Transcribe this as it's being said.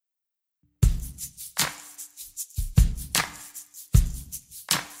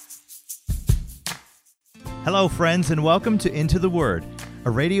Hello, friends, and welcome to Into the Word, a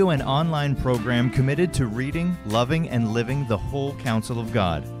radio and online program committed to reading, loving, and living the whole counsel of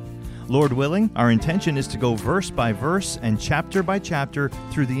God. Lord willing, our intention is to go verse by verse and chapter by chapter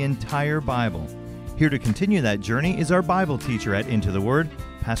through the entire Bible. Here to continue that journey is our Bible teacher at Into the Word,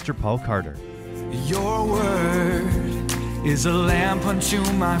 Pastor Paul Carter. Your word is a lamp unto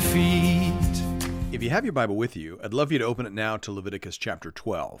my feet. If you have your Bible with you, I'd love you to open it now to Leviticus chapter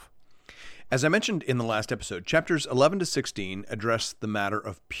 12. As I mentioned in the last episode, chapters 11 to 16 address the matter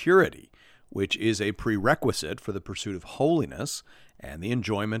of purity, which is a prerequisite for the pursuit of holiness and the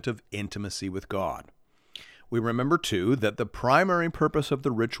enjoyment of intimacy with God. We remember, too, that the primary purpose of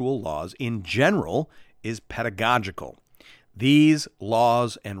the ritual laws in general is pedagogical. These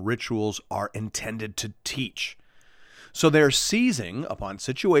laws and rituals are intended to teach. So they're seizing upon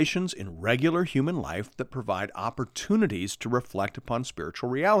situations in regular human life that provide opportunities to reflect upon spiritual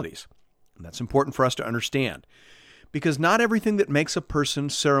realities. And that's important for us to understand, because not everything that makes a person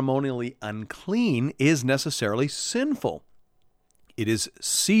ceremonially unclean is necessarily sinful. It is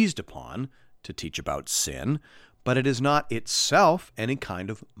seized upon to teach about sin, but it is not itself any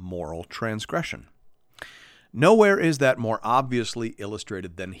kind of moral transgression. Nowhere is that more obviously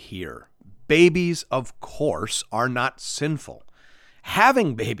illustrated than here. Babies, of course, are not sinful.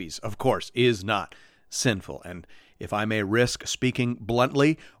 Having babies, of course, is not sinful. And if I may risk speaking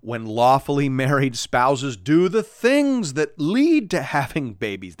bluntly, when lawfully married spouses do the things that lead to having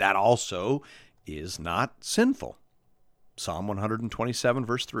babies, that also is not sinful. Psalm 127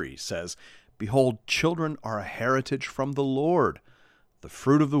 verse 3 says, "Behold, children are a heritage from the Lord, the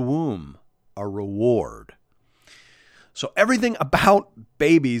fruit of the womb, a reward." So everything about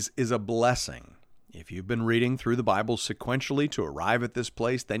babies is a blessing. If you've been reading through the Bible sequentially to arrive at this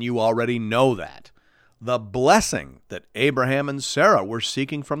place, then you already know that. The blessing that Abraham and Sarah were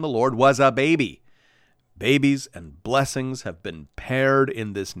seeking from the Lord was a baby. Babies and blessings have been paired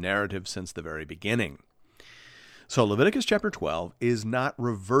in this narrative since the very beginning. So Leviticus chapter 12 is not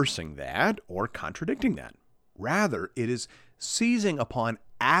reversing that or contradicting that. Rather, it is seizing upon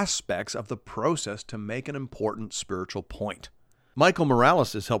aspects of the process to make an important spiritual point. Michael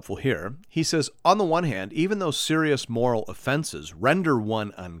Morales is helpful here. He says, on the one hand, even though serious moral offenses render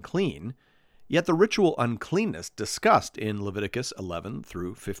one unclean, yet the ritual uncleanness discussed in Leviticus 11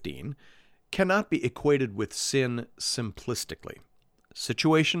 through 15 cannot be equated with sin simplistically.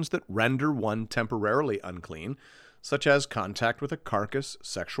 Situations that render one temporarily unclean, such as contact with a carcass,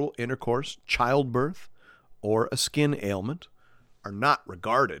 sexual intercourse, childbirth, or a skin ailment, are not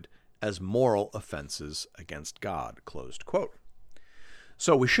regarded as moral offenses against God. Closed quote.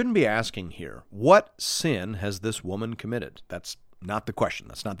 So we shouldn't be asking here, what sin has this woman committed? That's not the question.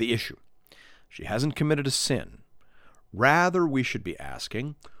 That's not the issue. She hasn't committed a sin. Rather, we should be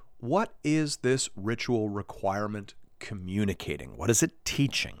asking, what is this ritual requirement communicating? What is it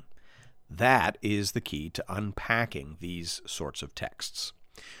teaching? That is the key to unpacking these sorts of texts.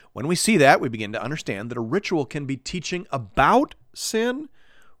 When we see that, we begin to understand that a ritual can be teaching about sin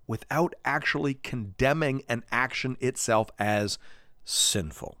without actually condemning an action itself as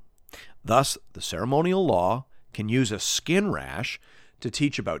sinful. Thus, the ceremonial law can use a skin rash to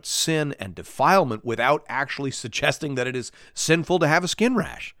teach about sin and defilement without actually suggesting that it is sinful to have a skin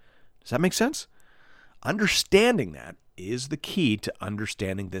rash. Does that make sense? Understanding that is the key to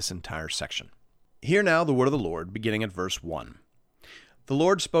understanding this entire section. Hear now the word of the Lord, beginning at verse 1. The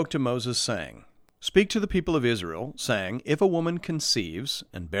Lord spoke to Moses, saying, "Speak to the people of Israel, saying, If a woman conceives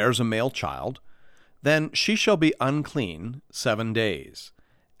and bears a male child, then she shall be unclean 7 days.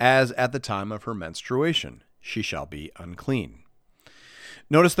 As at the time of her menstruation, she shall be unclean."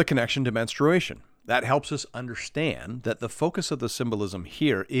 Notice the connection to menstruation. That helps us understand that the focus of the symbolism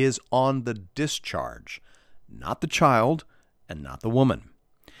here is on the discharge, not the child and not the woman.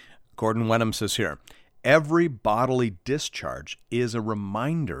 Gordon Wenham says here, every bodily discharge is a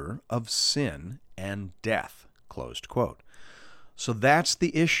reminder of sin and death, closed quote. So that's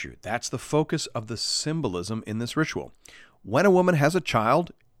the issue. That's the focus of the symbolism in this ritual. When a woman has a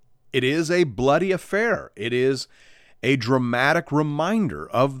child, it is a bloody affair. It is a dramatic reminder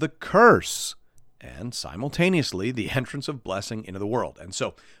of the curse and simultaneously the entrance of blessing into the world. And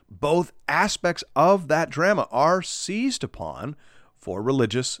so both aspects of that drama are seized upon for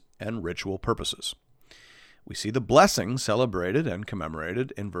religious and ritual purposes. We see the blessing celebrated and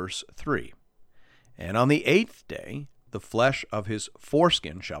commemorated in verse 3. And on the 8th day, the flesh of his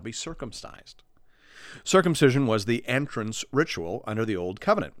foreskin shall be circumcised. Circumcision was the entrance ritual under the Old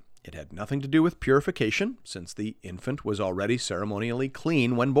Covenant. It had nothing to do with purification, since the infant was already ceremonially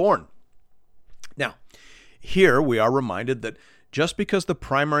clean when born. Now, here we are reminded that Just because the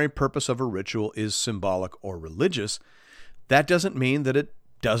primary purpose of a ritual is symbolic or religious, that doesn't mean that it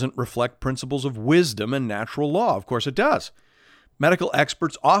doesn't reflect principles of wisdom and natural law. Of course it does. Medical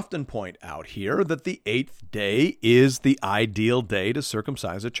experts often point out here that the 8th day is the ideal day to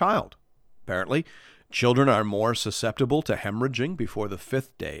circumcise a child. Apparently, children are more susceptible to hemorrhaging before the 5th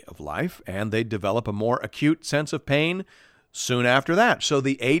day of life, and they develop a more acute sense of pain soon after that. So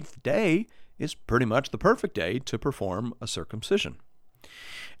the 8th day is pretty much the perfect day to perform a circumcision.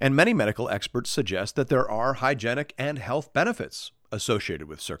 And many medical experts suggest that there are hygienic and health benefits associated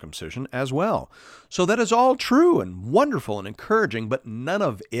with circumcision as well. So that is all true and wonderful and encouraging, but none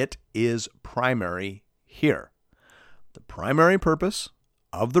of it is primary here. The primary purpose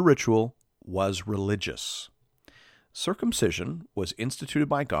of the ritual was religious. Circumcision was instituted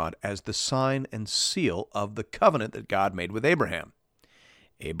by God as the sign and seal of the covenant that God made with Abraham.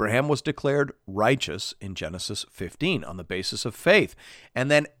 Abraham was declared righteous in Genesis 15 on the basis of faith. And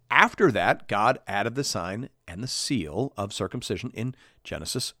then after that, God added the sign and the seal of circumcision in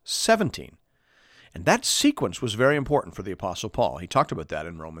Genesis 17. And that sequence was very important for the Apostle Paul. He talked about that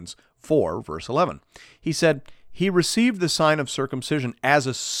in Romans 4, verse 11. He said, he received the sign of circumcision as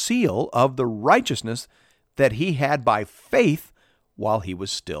a seal of the righteousness that he had by faith while he was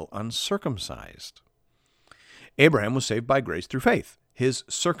still uncircumcised. Abraham was saved by grace through faith. His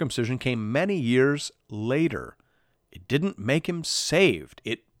circumcision came many years later. It didn't make him saved.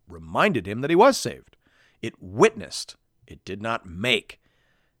 It reminded him that he was saved. It witnessed. It did not make.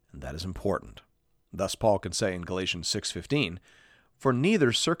 And that is important. Thus Paul can say in Galatians 6:15, for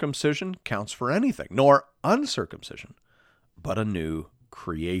neither circumcision counts for anything, nor uncircumcision, but a new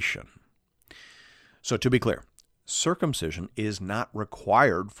creation. So to be clear, circumcision is not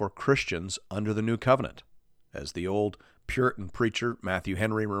required for Christians under the new covenant. As the old Puritan preacher Matthew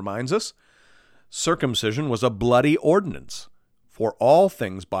Henry reminds us, circumcision was a bloody ordinance, for all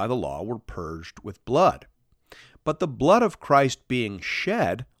things by the law were purged with blood. But the blood of Christ being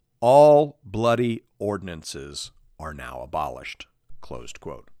shed, all bloody ordinances are now abolished. Closed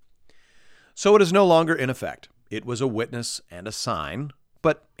quote. So it is no longer in effect. It was a witness and a sign,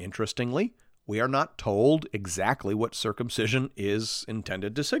 but interestingly, we are not told exactly what circumcision is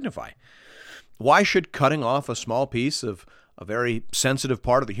intended to signify. Why should cutting off a small piece of a very sensitive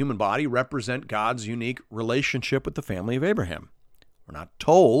part of the human body represent God's unique relationship with the family of Abraham? We're not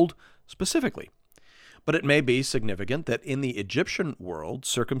told specifically. But it may be significant that in the Egyptian world,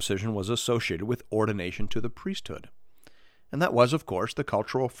 circumcision was associated with ordination to the priesthood. And that was, of course, the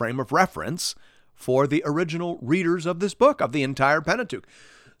cultural frame of reference for the original readers of this book, of the entire Pentateuch.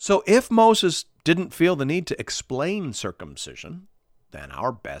 So if Moses didn't feel the need to explain circumcision, then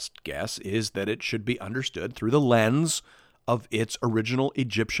our best guess is that it should be understood through the lens of its original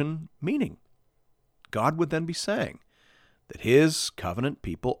Egyptian meaning. God would then be saying that his covenant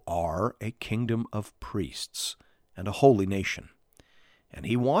people are a kingdom of priests and a holy nation. And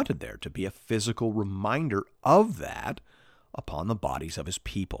he wanted there to be a physical reminder of that upon the bodies of his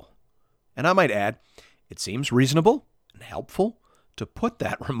people. And I might add, it seems reasonable and helpful to put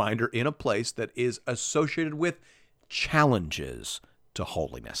that reminder in a place that is associated with challenges to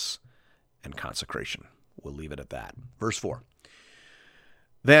holiness and consecration. We'll leave it at that. Verse 4.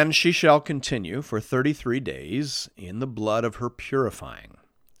 Then she shall continue for 33 days in the blood of her purifying.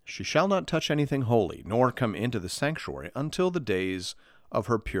 She shall not touch anything holy, nor come into the sanctuary until the days of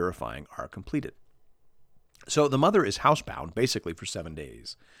her purifying are completed. So the mother is housebound basically for 7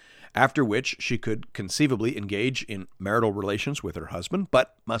 days, after which she could conceivably engage in marital relations with her husband,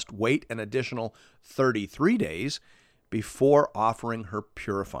 but must wait an additional 33 days before offering her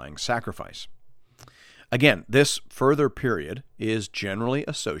purifying sacrifice. Again, this further period is generally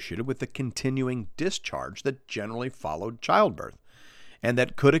associated with the continuing discharge that generally followed childbirth, and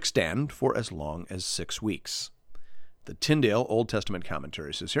that could extend for as long as 6 weeks. The Tyndale Old Testament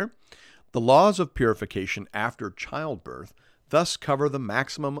commentary says here, the laws of purification after childbirth thus cover the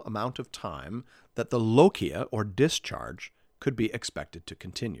maximum amount of time that the lochia, or discharge, could be expected to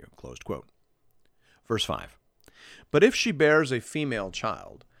continue. Closed quote. Verse 5. But if she bears a female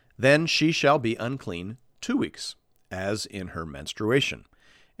child, then she shall be unclean 2 weeks, as in her menstruation,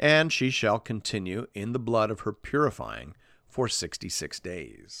 and she shall continue in the blood of her purifying for 66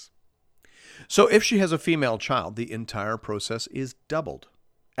 days. So if she has a female child, the entire process is doubled.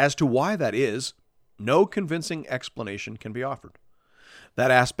 As to why that is, no convincing explanation can be offered.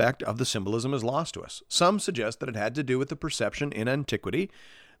 That aspect of the symbolism is lost to us. Some suggest that it had to do with the perception in antiquity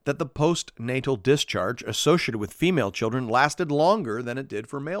that the postnatal discharge associated with female children lasted longer than it did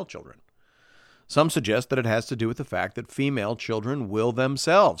for male children. Some suggest that it has to do with the fact that female children will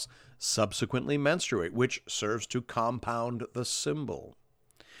themselves subsequently menstruate, which serves to compound the symbol.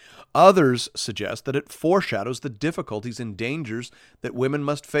 Others suggest that it foreshadows the difficulties and dangers that women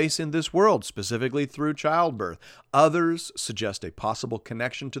must face in this world, specifically through childbirth. Others suggest a possible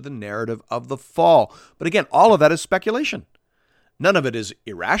connection to the narrative of the fall. But again, all of that is speculation. None of it is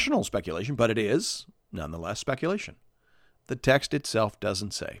irrational speculation, but it is, nonetheless, speculation. The text itself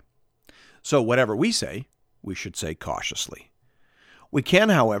doesn't say. So whatever we say, we should say cautiously. We can,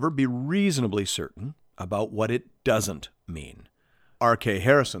 however, be reasonably certain about what it doesn't mean. R.K.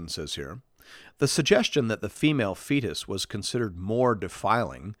 Harrison says here, the suggestion that the female fetus was considered more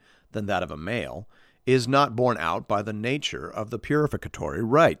defiling than that of a male is not borne out by the nature of the purificatory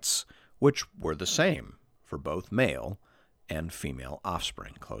rites, which were the same for both male and female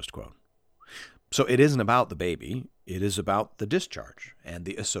offspring, closed quote. So it isn't about the baby, it is about the discharge and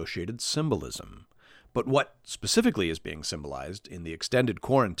the associated symbolism. But what specifically is being symbolized in the extended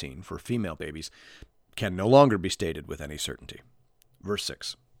quarantine for female babies can no longer be stated with any certainty. Verse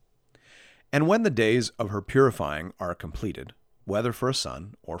 6, and when the days of her purifying are completed, whether for a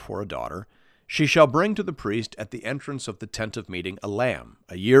son or for a daughter, she shall bring to the priest at the entrance of the tent of meeting a lamb,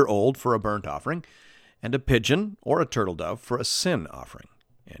 a year old for a burnt offering, and a pigeon or a turtle dove for a sin offering.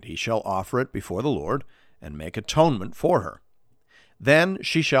 And he shall offer it before the Lord, and make atonement for her. Then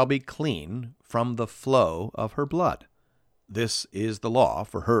she shall be clean from the flow of her blood. This is the law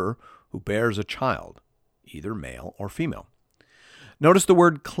for her who bears a child, either male or female. Notice the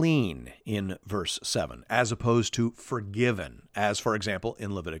word clean in verse 7, as opposed to forgiven, as, for example,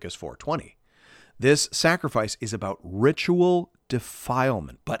 in Leviticus 4:20. This sacrifice is about ritual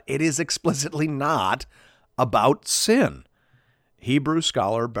defilement, but it is explicitly not about sin. Hebrew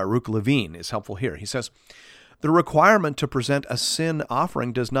scholar Baruch Levine is helpful here. He says, the requirement to present a sin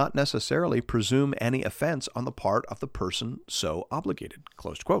offering does not necessarily presume any offense on the part of the person so obligated,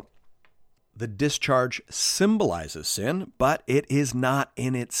 closed quote. The discharge symbolizes sin, but it is not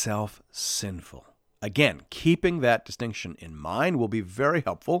in itself sinful. Again, keeping that distinction in mind will be very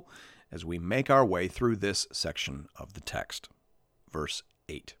helpful as we make our way through this section of the text. Verse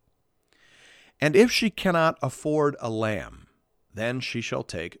 8. And if she cannot afford a lamb, then she shall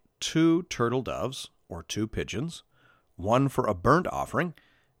take 2 turtle doves or 2 pigeons, one for a burnt offering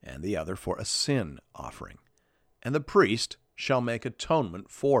and the other for a sin offering. And the priest shall make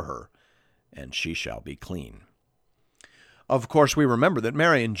atonement for her, and she shall be clean. Of course, we remember that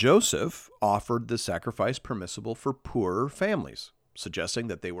Mary and Joseph offered the sacrifice permissible for poorer families, suggesting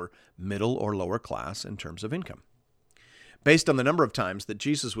that they were middle or lower class in terms of income. Based on the number of times that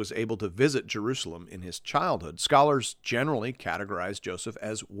Jesus was able to visit Jerusalem in his childhood, scholars generally categorize Joseph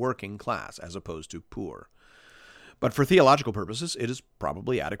as working class as opposed to poor. But for theological purposes, it is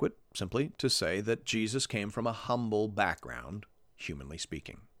probably adequate simply to say that Jesus came from a humble background, humanly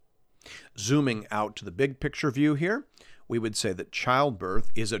speaking. Zooming out to the big picture view here, we would say that childbirth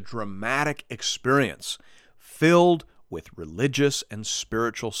is a dramatic experience filled with religious and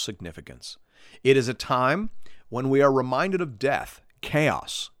spiritual significance. It is a time when we are reminded of death,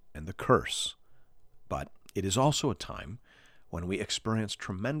 chaos, and the curse. But it is also a time when we experience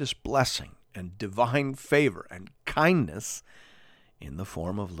tremendous blessing and divine favor and kindness in the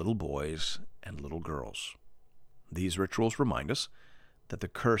form of little boys and little girls. These rituals remind us that the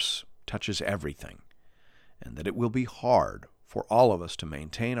curse touches everything, and that it will be hard for all of us to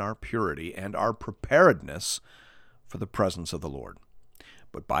maintain our purity and our preparedness for the presence of the Lord.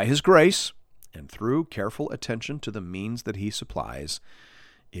 But by His grace, and through careful attention to the means that He supplies,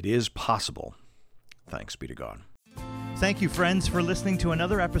 it is possible. Thanks be to God. Thank you, friends, for listening to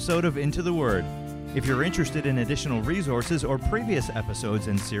another episode of Into the Word. If you're interested in additional resources or previous episodes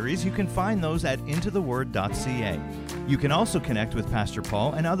and series, you can find those at intotheword.ca. You can also connect with Pastor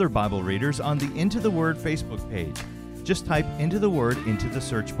Paul and other Bible readers on the Into the Word Facebook page. Just type Into the Word into the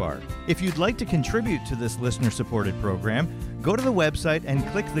search bar. If you'd like to contribute to this listener-supported program, go to the website and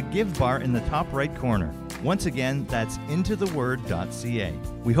click the Give bar in the top right corner. Once again, that's intotheword.ca.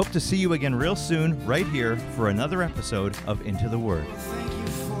 We hope to see you again real soon, right here, for another episode of Into the Word.